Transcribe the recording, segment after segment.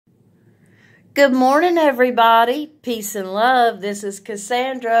Good morning, everybody. Peace and love. This is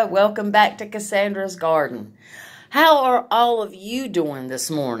Cassandra. Welcome back to Cassandra's Garden. How are all of you doing this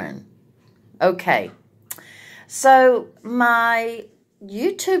morning? Okay, so my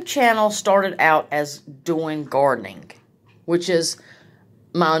YouTube channel started out as doing gardening, which is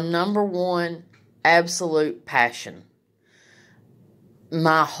my number one absolute passion.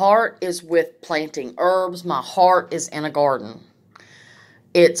 My heart is with planting herbs. My heart is in a garden.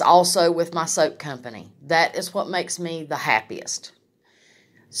 It's also with my soap company. That is what makes me the happiest.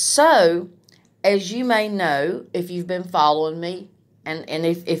 So, as you may know, if you've been following me, and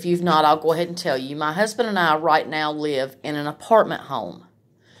if you've not, I'll go ahead and tell you, my husband and I right now live in an apartment home.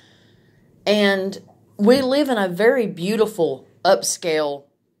 And we live in a very beautiful, upscale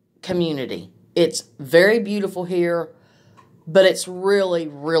community. It's very beautiful here, but it's really,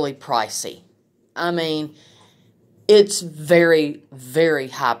 really pricey. I mean, it's very, very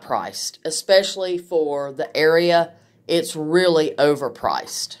high priced, especially for the area. It's really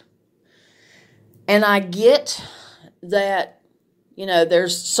overpriced. And I get that,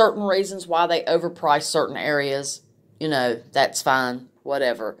 there's certain reasons why they overprice certain areas. That's fine,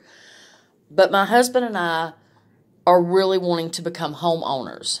 whatever. But my husband and I are really wanting to become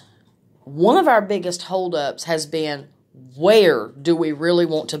homeowners. One of our biggest holdups has been, where do we really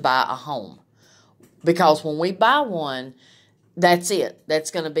want to buy a home? Because when we buy one, that's it.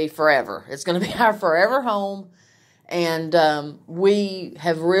 That's going to be forever. It's going to be our forever home. And we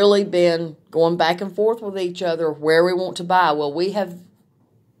have really been going back and forth with each other where we want to buy. Well, we have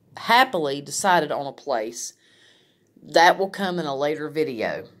happily decided on a place. That will come in a later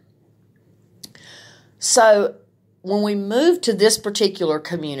video. So when we move to this particular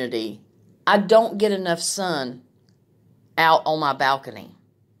community, I don't get enough sun out on my balcony.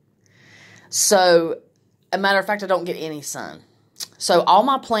 So, a matter of fact, I don't get any sun. So, all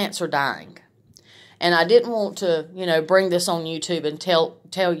my plants are dying. And I didn't want to, bring this on YouTube and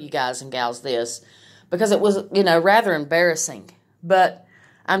tell you guys and gals this, because it was, rather embarrassing. But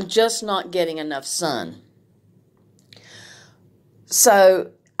I'm just not getting enough sun.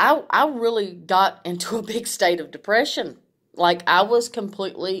 So, I really got into a big state of depression. Like, I was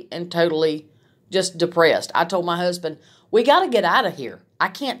completely and totally just depressed. I told my husband, we got to get out of here. I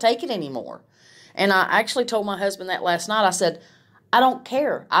can't take it anymore. And I actually told my husband that last night. I said, I don't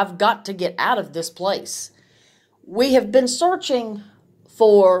care. I've got to get out of this place. We have been searching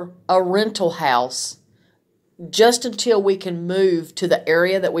for a rental house just until we can move to the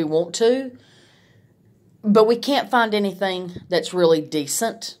area that we want to. But we can't find anything that's really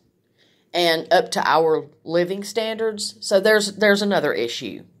decent and up to our living standards. So there's another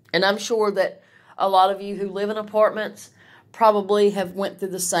issue. And I'm sure that a lot of you who live in apartments probably have went through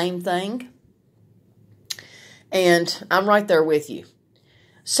the same thing. And I'm right there with you.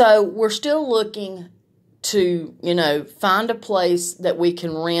 So we're still looking to, find a place that we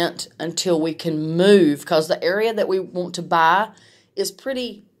can rent until we can move. Because the area that we want to buy is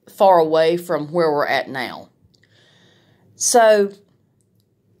pretty far away from where we're at now. So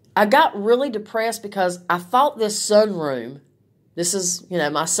I got really depressed because I thought this sunroom, this is,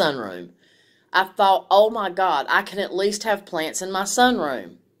 my sunroom. I thought, oh my God, I can at least have plants in my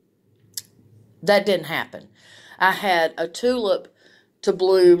sunroom. That didn't happen. I had a tulip to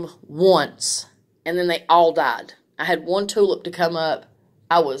bloom once, and then they all died. I had one tulip to come up.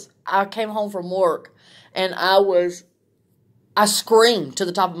 I came home from work, and I screamed to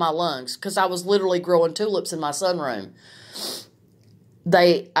the top of my lungs because I was literally growing tulips in my sunroom.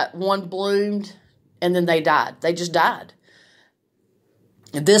 One bloomed, and then they died. They just died.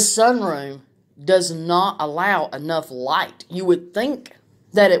 This sunroom does not allow enough light. You would think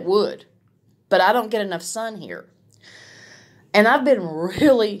that it would, but I don't get enough sun here. And I've been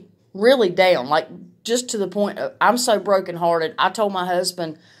really, really down, like just to the point of I'm so brokenhearted. I told my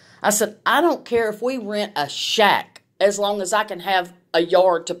husband, I said, I don't care if we rent a shack as long as I can have a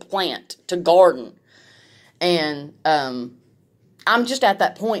yard to plant, to garden. And I'm just at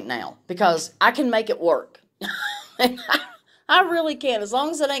that point now because I can make it work. I really can, as long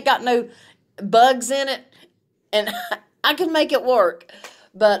as it ain't got no bugs in it, and I can make it work.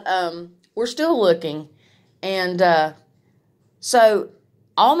 But we're still looking, and so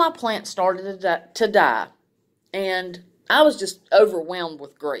all my plants started to die, and I was just overwhelmed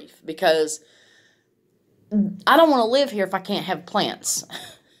with grief because I don't want to live here if I can't have plants.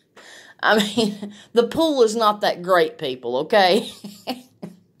 I mean, the pool is not that great, people, okay?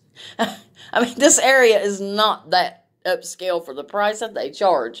 I mean, this area is not that upscale for the price that they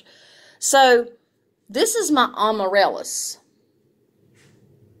charge. So, this is my amaryllis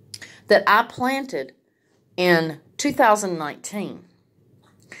that I planted in 2019.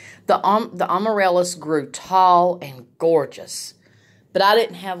 The amaryllis grew tall and gorgeous, but I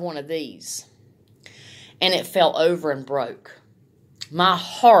didn't have one of these, and it fell over and broke. My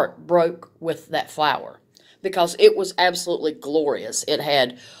heart broke with that flower because it was absolutely glorious. It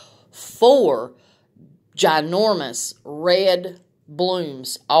had 4 ginormous red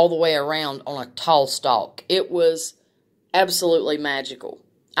blooms all the way around on a tall stalk. It was absolutely magical.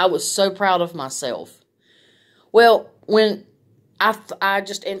 I was so proud of myself. Well, when I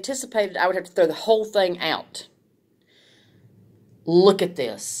just anticipated I would have to throw the whole thing out. Look at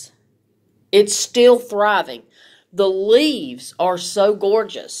this. It's still thriving. The leaves are so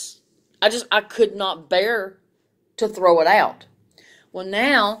gorgeous. I could not bear to throw it out. Well,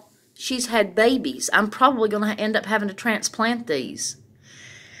 now she's had babies. I'm probably going to end up having to transplant these.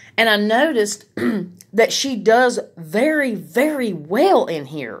 And I noticed that she does very, very well in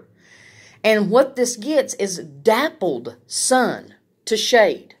here. And what this gets is dappled sun to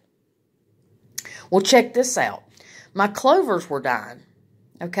shade. Well, check this out. My clovers were dying.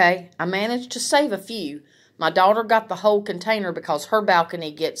 Okay, I managed to save a few. My daughter got the whole container because her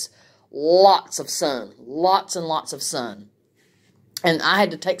balcony gets lots of sun. Lots and lots of sun. And I had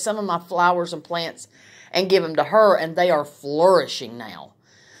to take some of my flowers and plants and give them to her, and they are flourishing now.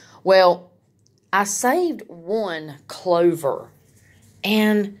 Well, I saved one clover,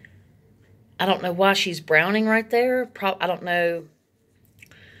 and I don't know why she's browning right there. I don't know. I'm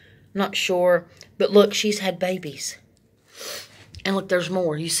not sure. But look, she's had babies. And look, there's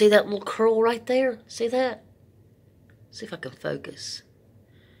more. You see that little curl right there? See that? See if I can focus.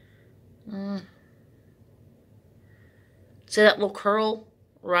 See that little curl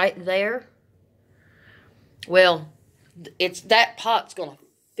right there? Well, that pot's going to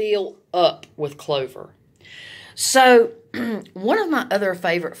fill up with clover. So, one of my other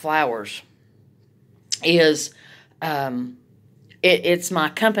favorite flowers is, it's my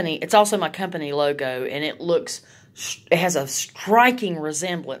company, it's also my company logo, and it has a striking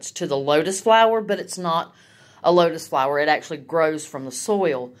resemblance to the lotus flower, but it's not a lotus flower. It actually grows from the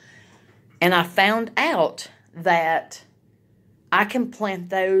soil. And I found out that I can plant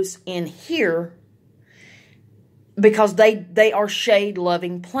those in here because they are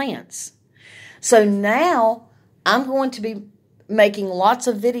shade-loving plants. So now I'm going to be making lots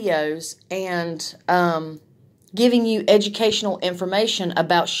of videos and giving you educational information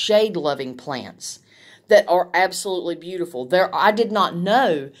about shade-loving plants that are absolutely beautiful. I did not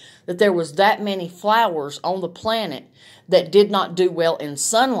know that there was that many flowers on the planet that did not do well in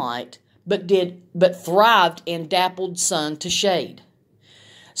sunlight, but thrived in dappled sun to shade.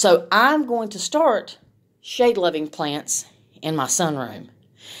 So I'm going to start shade-loving plants in my sunroom.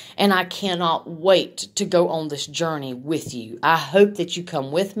 And I cannot wait to go on this journey with you. I hope that you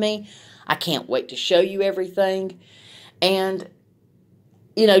come with me. I can't wait to show you everything. And,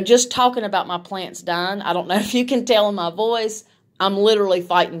 you know, just talking about my plants dying, I don't know if you can tell in my voice, I'm literally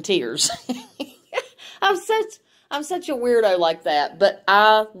fighting tears. I'm such a weirdo like that, but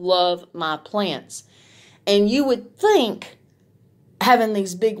I love my plants. And you would think having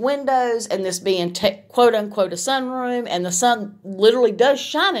these big windows and this being quote unquote a sunroom, and the sun literally does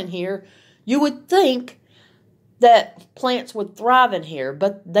shine in here, you would think that plants would thrive in here,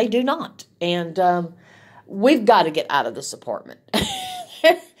 but they do not. And we've got to get out of this apartment.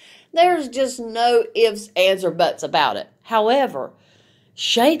 There's just no ifs, ands, or buts about it. However,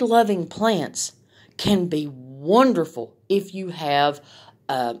 shade-loving plants can be wonderful if you have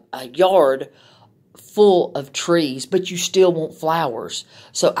a yard full of trees, but you still want flowers.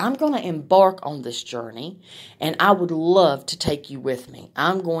 So I'm going to embark on this journey, and I would love to take you with me.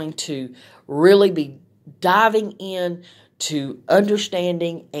 I'm going to really be diving in to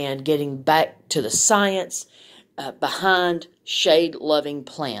understanding and getting back to the science behind shade-loving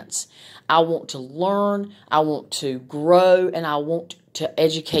plants. I want to learn, I want to grow, and I want to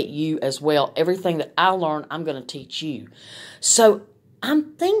educate you as well. Everything that I learn, I'm going to teach you. So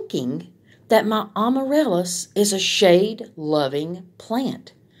I'm thinking that my amaryllis is a shade-loving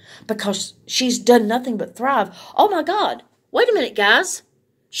plant because she's done nothing but thrive. Oh my God, wait a minute, guys.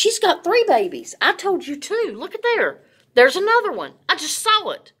 She's got 3 babies. I told you 2. Look at there. There's another one. I just saw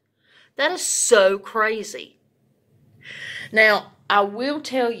it. That is so crazy. Now, I will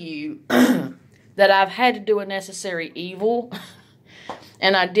tell you that I've had to do a necessary evil,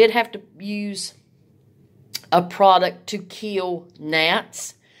 and I did have to use a product to kill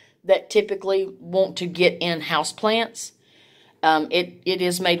gnats that typically want to get in houseplants. It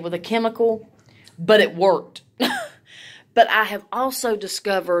is made with a chemical, but it worked. But I have also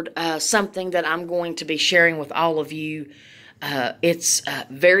discovered something that I'm going to be sharing with all of you It's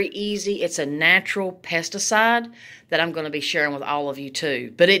very easy. It's a natural pesticide that I'm going to be sharing with all of you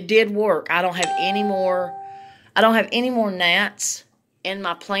too. But it did work. I don't have any more gnats in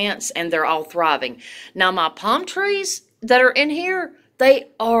my plants, and they're all thriving. Now my palm trees that are in here, they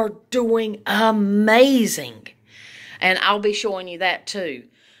are doing amazing. And I'll be showing you that too.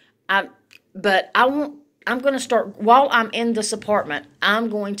 But I'm going to start, while I'm in this apartment, I'm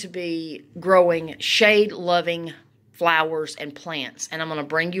going to be growing shade-loving flowers and plants. And I'm going to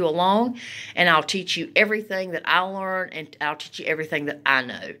bring you along, and I'll teach you everything that I learned, and I'll teach you everything that I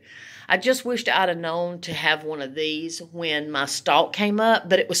know. I just wished I'd have known to have one of these when my stalk came up,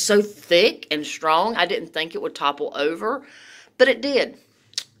 but it was so thick and strong, I didn't think it would topple over, but it did.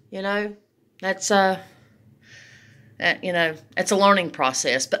 You know, that's it's a learning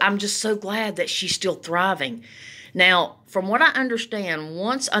process, but I'm just so glad that she's still thriving. Now, from what I understand,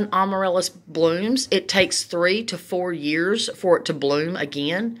 once an amaryllis blooms, it takes 3 to 4 years for it to bloom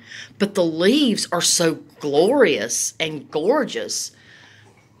again. But the leaves are so glorious and gorgeous.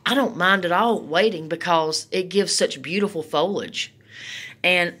 I don't mind at all waiting because it gives such beautiful foliage.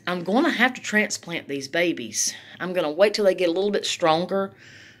 And I'm going to have to transplant these babies. I'm going to wait till they get a little bit stronger.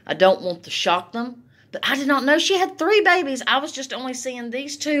 I don't want to shock them. But I did not know she had 3 babies. I was just only seeing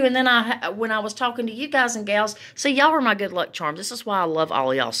these 2. And then when I was talking to you guys and gals, see, y'all are my good luck charms. This is why I love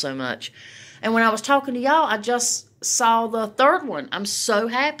all of y'all so much. And when I was talking to y'all, I just saw the 3rd one. I'm so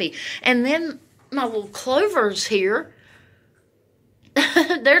happy. And then my little clovers here,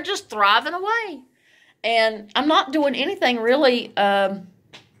 they're just thriving away. And I'm not doing anything really, I'm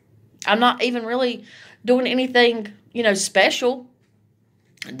not even really doing anything, special.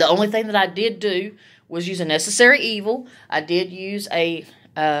 The only thing that I did do was use a necessary evil. I did use a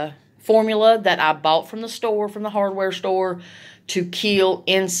formula that I bought from the store, from the hardware store, to kill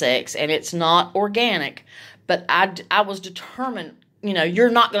insects. And it's not organic. But I was determined, you're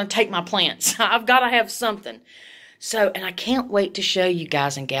not going to take my plants. I've got to have something. So, and I can't wait to show you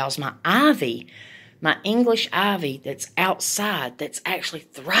guys and gals my ivy, my English ivy that's outside, that's actually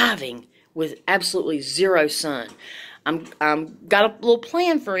thriving with absolutely 0 sun. I'm got a little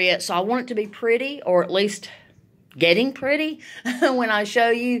plan for it, so I want it to be pretty, or at least getting pretty when I show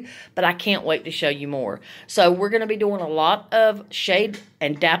you, but I can't wait to show you more. So we're going to be doing a lot of shade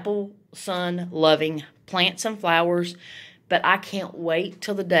and dapple sun loving plants and flowers, but I can't wait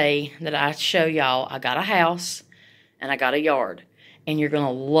till the day that I show y'all I got a house and I got a yard, and you're going to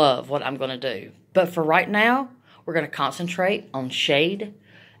love what I'm going to do. But for right now, we're going to concentrate on shade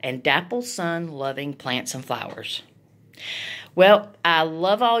and dapple sun loving plants and flowers. Well, I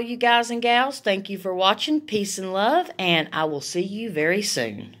love all you guys and gals. Thank you for watching. Peace and love, and I will see you very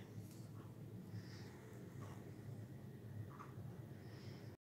soon.